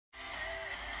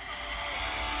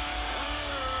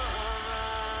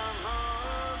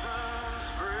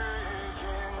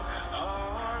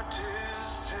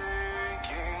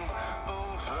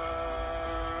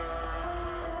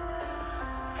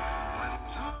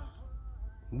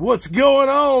What's going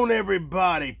on,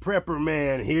 everybody? Prepper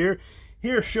Man here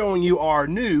showing you our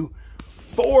new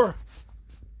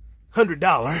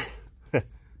 $400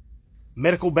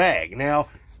 medical bag. Now,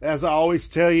 as I always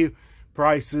tell you,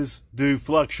 prices do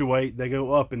fluctuate. They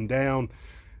go up and down,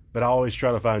 but I always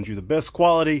try to find you the best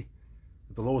quality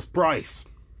at the lowest price.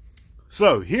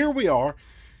 So here we are.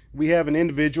 We have an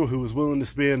individual who was willing to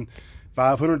spend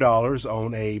 $500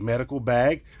 on a medical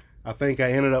bag. I think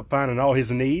I ended up finding all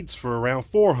his needs for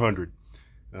around $400.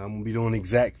 I'm going to be doing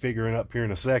exact figuring up here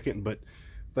in a second, but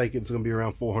I think it's going to be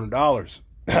around $400.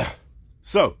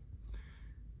 So,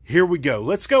 here we go.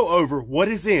 Let's go over what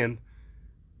is in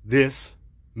this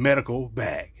medical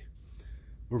bag.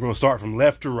 We're going to start from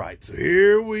left to right. So,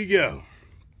 here we go.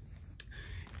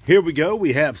 Here we go.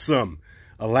 We have some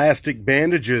elastic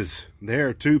bandages. There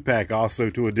are 2-pack,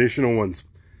 also 2 additional ones.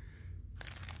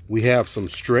 We have some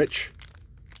stretch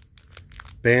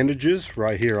bandages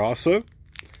right here, also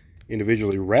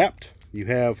individually wrapped. You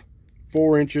have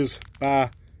 4 inches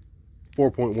by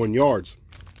 4.1 yards.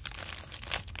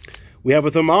 We have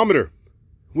a thermometer.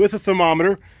 With a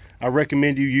thermometer, I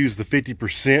recommend you use the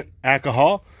 50%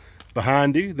 alcohol.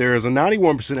 Behind you there is a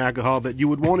 91% alcohol that you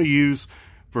would want to use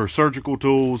for surgical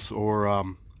tools or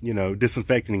you know,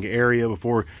 disinfecting an area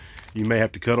before you may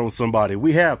have to cut on somebody.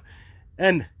 We have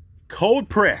an cold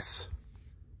press.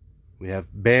 We have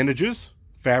bandages,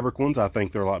 fabric ones. I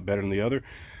think they're a lot better than the other.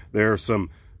 There are some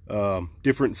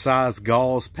different size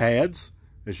gauze pads,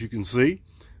 as you can see.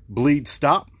 Bleed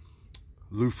stop.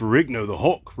 Lou Ferrigno, the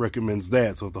Hulk, recommends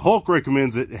that. So if the Hulk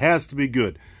recommends it, it has to be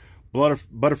good.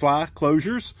 Butterfly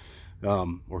closures,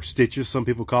 or stitches, some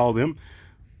people call them.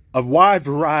 A wide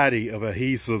variety of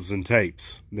adhesives and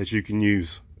tapes that you can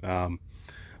use.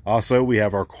 Also, we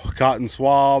have our cotton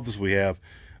swabs. We have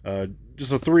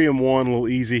just a 3-in-1 little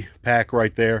easy pack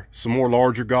right there. Some more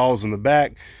larger gauze in the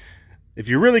back. If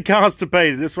you're really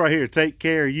constipated, this right here, take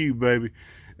care of you, baby.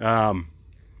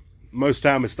 Most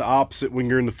time it's the opposite when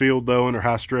you're in the field, though. Under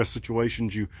high stress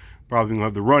situations, you probably gonna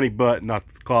have the runny butt, not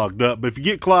clogged up. But if you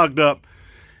get clogged up,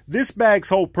 this bag's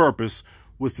whole purpose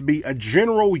was to be a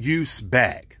general use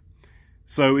bag.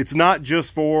 So it's not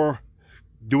just for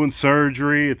doing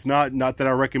surgery. It's not that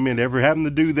I recommend ever having to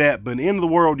do that, but in the end of the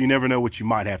world, you never know what you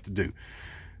might have to do.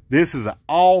 This is an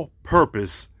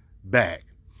all-purpose bag.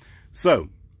 So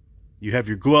you have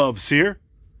your gloves here.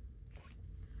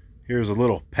 Here's a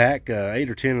little pack, 8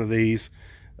 or 10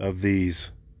 of these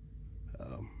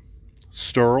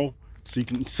sterile, so you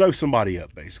can sew somebody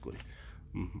up, basically.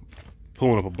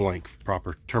 Pulling up a blank,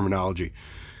 proper terminology.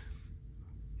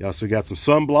 You also got some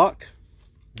sunblock.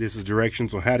 This is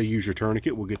directions on how to use your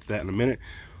tourniquet. We'll get to that in a minute.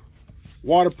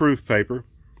 Waterproof paper,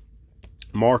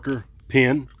 marker,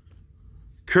 pen,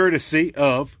 courtesy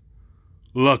of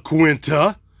La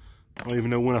Quinta. I don't even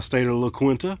know when I stayed at La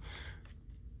Quinta.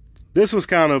 This was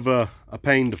kind of a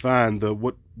pain to find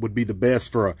what would be the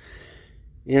best for a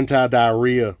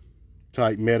anti-diarrhea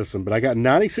type medicine. But I got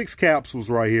 96 capsules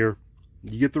right here.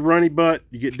 You get the runny butt,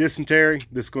 you get dysentery,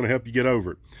 this is going to help you get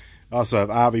over it. Also have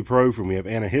ibuprofen, we have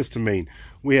antihistamine,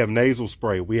 we have nasal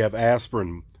spray, we have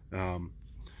aspirin. Some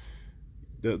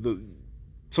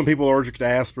people are allergic to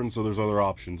aspirin, so there's other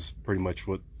options. Pretty much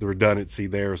what the redundancy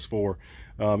there is for.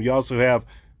 You also have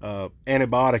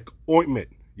antibiotic ointment.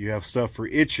 You have stuff for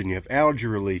itching. You have allergy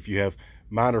relief. You have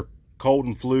minor cold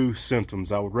and flu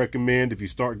symptoms. I would recommend if you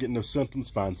start getting those symptoms,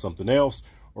 find something else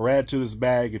or add to this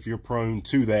bag if you're prone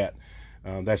to that.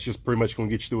 That's just pretty much going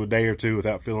to get you through a day or two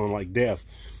without feeling like death.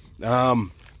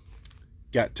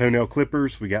 Got toenail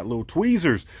clippers. We got little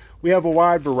tweezers. We have a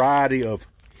wide variety of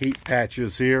heat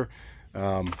patches here.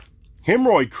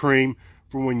 Hemorrhoid cream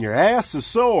for when your ass is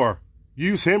sore.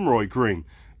 Use hemorrhoid cream.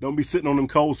 Don't be sitting on them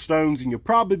cold stones and you'll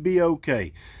probably be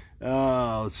okay.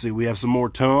 Let's see. We have some more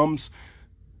Tums.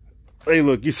 Hey,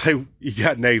 look, you say you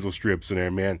got nasal strips in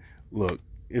there, man. Look,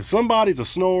 if somebody's a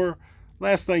snorer,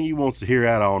 last thing you wants to hear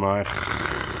out all night.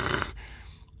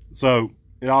 So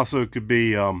it also could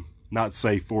be not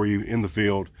safe for you in the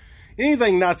field.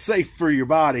 Anything not safe for your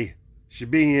body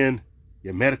should be in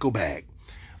your medical bag.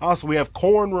 Also, we have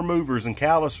corn removers and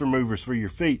callus removers for your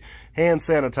feet, hand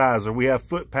sanitizer. We have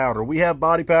foot powder. We have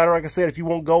body powder. Like I said, if you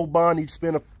want Gold Bond, you'd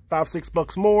spend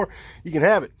 $5-6 more. You can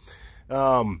have it.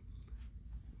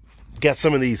 Got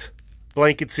some of these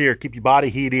blankets here, keep your body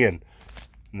heat in.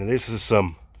 Now, this is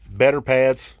some better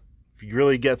pads. If you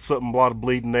really got something, a lot of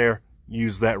bleeding there,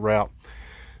 use that route.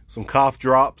 Some cough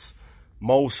drops,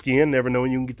 moleskin. Never know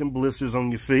when you can get them blisters on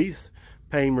your feet.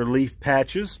 Pain relief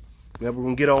patches. Now we're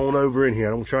going to get on over in here.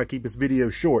 I'm going to try to keep this video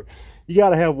short. You got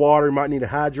to have water. You might need to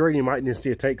hydrate. You might need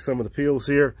to take some of the pills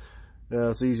here.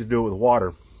 It's easy to do it with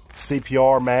water.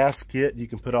 CPR mask kit. You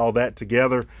can put all that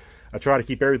together. I try to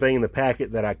keep everything in the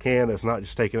packet that I can that's not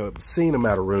just taking up a obscene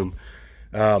amount of room.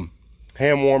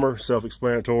 Hand warmer,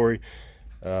 self-explanatory.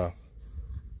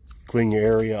 Clean your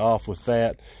area off with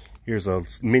that. Here's a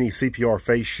mini CPR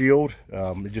face shield.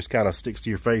 It just kind of sticks to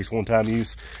your face, one-time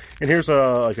use. And here's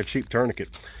like a cheap tourniquet.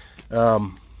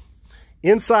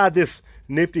 Inside this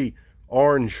nifty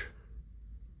orange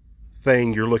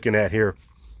thing you're looking at here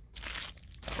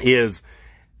is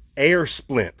air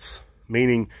splints,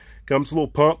 meaning comes a little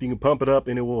pump. You can pump it up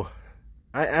and it will,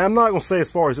 I'm not going to say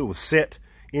as far as it will set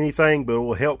anything, but it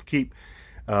will help keep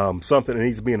something that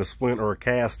needs to be in a splint or a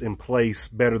cast in place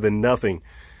better than nothing.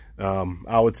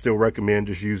 I would still recommend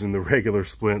just using the regular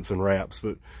splints and wraps,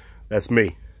 but that's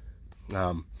me.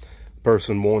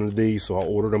 Person wanted these, so I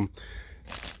ordered them.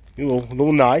 A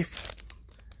little knife.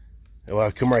 Well,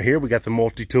 I come right here. We got the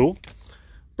multi-tool.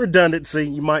 Redundancy,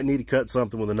 you might need to cut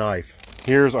something with a knife.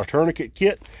 Here's our tourniquet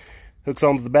kit. Hooks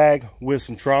onto the bag with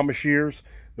some trauma shears.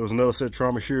 There was another set of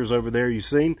trauma shears over there you've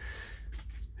seen.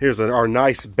 Here's our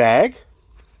nice bag.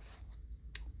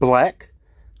 Black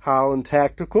Highland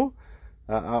Tactical.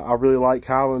 I really like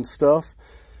Highland stuff,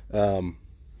 and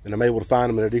I'm able to find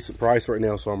them at a decent price right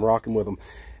now, so I'm rocking with them.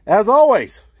 As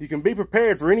always, you can be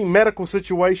prepared for any medical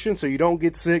situation so you don't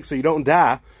get sick, so you don't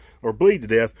die or bleed to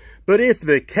death. But if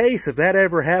that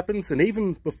ever happens, and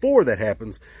even before that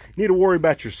happens, you need to worry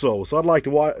about your soul. So I'd like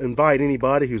to invite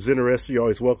anybody who's interested. You're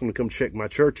always welcome to come check my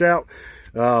church out.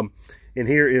 And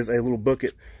here is a little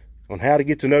booklet on how to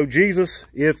get to know Jesus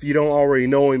if you don't already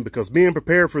know him, because being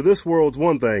prepared for this world's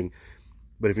one thing,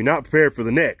 but if you're not prepared for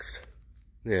the next,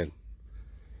 then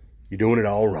you're doing it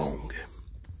all wrong.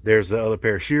 There's the other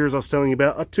pair of shears I was telling you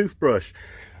about. A toothbrush.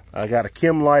 I got a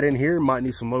chem light in here. Might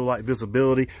need some low light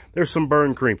visibility. There's some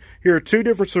burn cream. Here are 2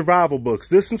 different survival books.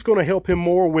 This one's going to help him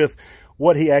more with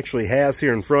what he actually has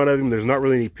here in front of him. There's not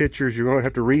really any pictures. You're going to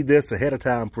have to read this ahead of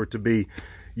time for it to be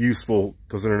useful,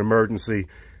 because in an emergency,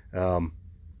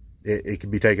 it could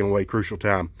be taken away crucial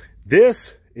time.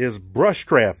 This is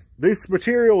Brushcraft. These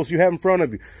materials you have in front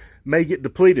of you may get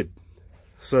depleted.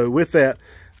 So with that,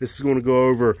 this is going to go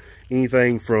over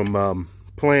anything from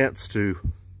plants to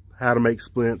how to make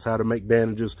splints, how to make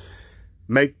bandages.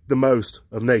 Make the most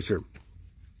of nature.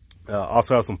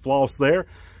 Also have some floss there.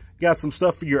 Got some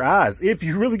stuff for your eyes. If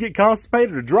you really get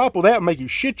constipated, a drop of that will make you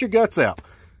shit your guts out.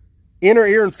 Inner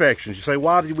ear infections. You say,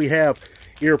 why did we have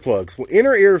earplugs? Well,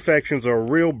 inner ear infections are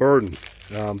a real burden.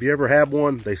 If you ever have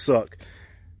one, they suck.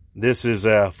 This is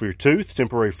for your tooth,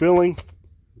 temporary filling.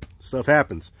 Stuff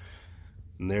happens.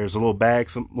 And there's a little bag,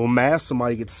 some little mask.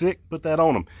 Somebody gets sick, put that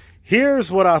on them. Here's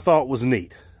what I thought was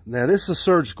neat. Now, this is a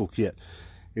surgical kit.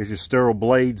 Here's your sterile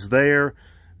blades there.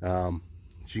 As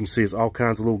you can see, it's all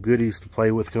kinds of little goodies to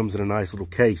play with. Comes in a nice little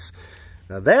case.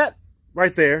 Now, that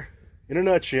right there, in a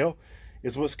nutshell,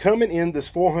 is what's coming in this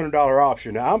 $400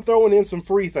 option. Now, I'm throwing in some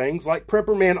free things like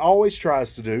Prepper Man always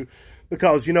tries to do,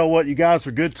 because you know what? You guys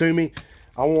are good to me.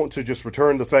 I want to just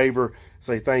return the favor,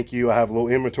 say thank you. I have a little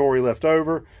inventory left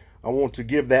over. I want to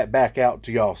give that back out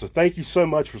to y'all. So thank you so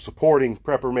much for supporting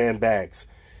Prepper Man bags.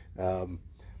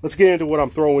 Let's get into what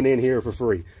I'm throwing in here for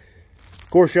free. Of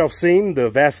course, y'all have seen the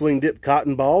Vaseline dipped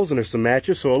cotton balls, and there's some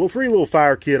matches. So a little free little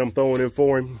fire kit I'm throwing in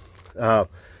for him. If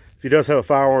he does have a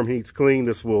firearm he needs clean,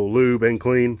 this will lube and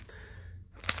clean.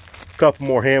 A couple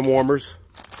more hand warmers.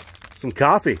 Some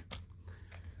coffee.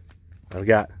 I've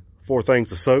got 4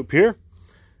 things of soap here.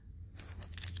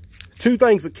 2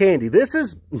 things of candy. This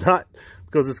is not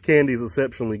because this candy is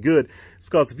exceptionally good. It's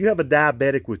because if you have a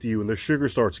diabetic with you and their sugar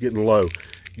starts getting low,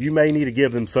 you may need to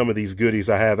give them some of these goodies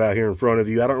I have out here in front of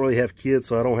you. I don't really have kids,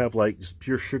 so I don't have like just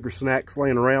pure sugar snacks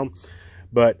laying around.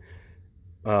 But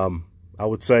I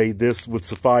would say this would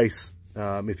suffice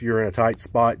if you're in a tight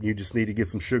spot and you just need to get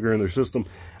some sugar in their system.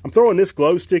 I'm throwing this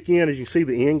glow stick in. As you can see,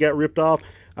 the end got ripped off.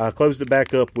 I closed it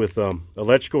back up with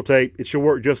electrical tape. It should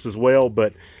work just as well,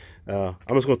 but I'm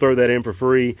just going to throw that in for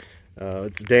free.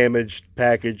 It's a damaged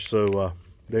package, so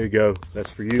there you go.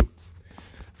 That's for you.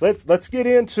 Let's get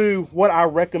into what I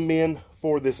recommend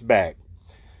for this bag.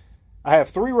 I have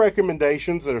 3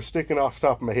 recommendations that are sticking off the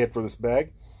top of my head for this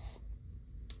bag.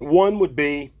 One would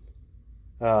be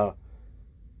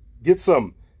get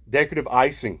some decorative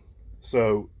icing,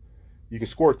 so you can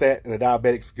squirt that in a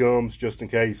diabetic's gums just in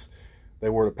case they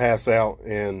were to pass out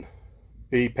and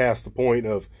be past the point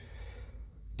of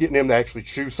getting them to actually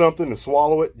chew something and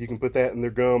swallow it. You can put that in their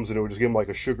gums and it would just give them like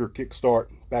a sugar kickstart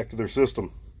back to their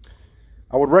system.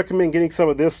 I would recommend getting some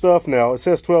of this stuff. Now, it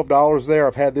says $12 there.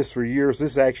 I've had this for years.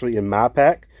 This is actually in my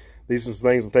pack. These are some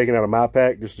things I'm taking out of my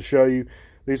pack just to show you.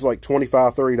 These are like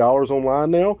 $25, $30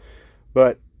 online now,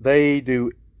 but they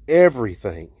do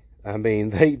everything I mean,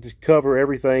 they cover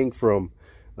everything from,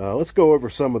 let's go over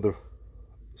some of the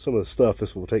stuff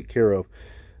this will take care of.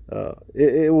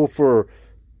 It will, for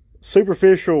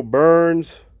superficial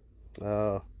burns,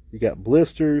 you got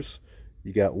blisters,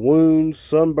 you got wounds,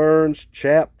 sunburns,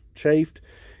 chafed,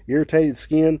 irritated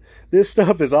skin. This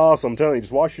stuff is awesome. I'm telling you,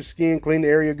 just wash your skin, clean the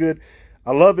area good.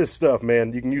 I love this stuff,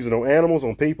 man. You can use it on animals,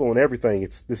 on people, and everything.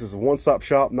 This is a one-stop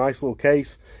shop, nice little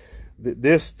case.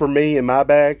 This, for me, in my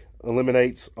bag,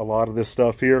 eliminates a lot of this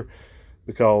stuff here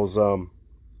because,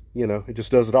 you know, it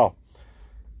just does it all.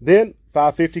 Then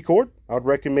 550 cord. I would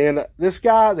recommend this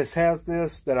guy that has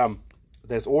this,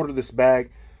 that's ordered this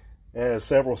bag, has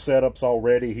several setups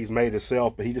already. He's made it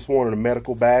himself, but he just wanted a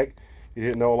medical bag. He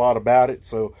didn't know a lot about it,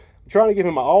 so I'm trying to give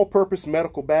him an all-purpose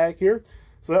medical bag here.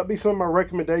 So that'd be some of my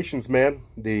recommendations, man.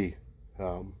 The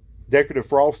decorative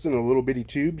frosting and little bitty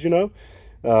tubes, you know,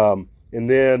 and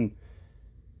then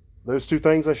those two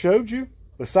things I showed you.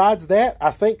 Besides that, I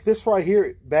think this right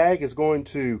here bag is going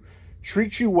to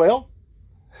treat you well.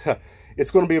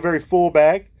 It's going to be a very full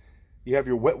bag. You have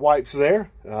your wet wipes there.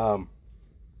 Don't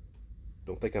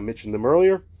think I mentioned them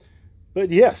earlier, but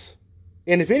yes.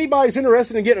 And if anybody's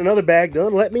interested in getting another bag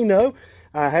done, let me know.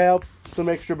 I have some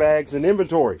extra bags in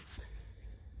inventory.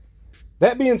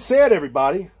 That being said,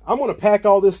 everybody, I'm going to pack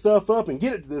all this stuff up and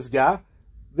get it to this guy.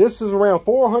 This is around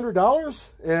 $400,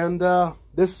 and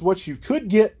this is what you could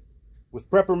get with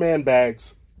Prepper Man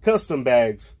bags, custom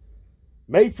bags,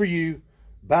 made for you,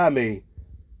 by me.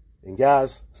 And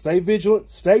guys, stay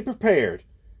vigilant, stay prepared,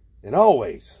 and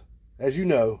always, as you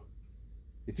know,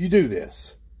 if you do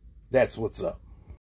this, that's what's up.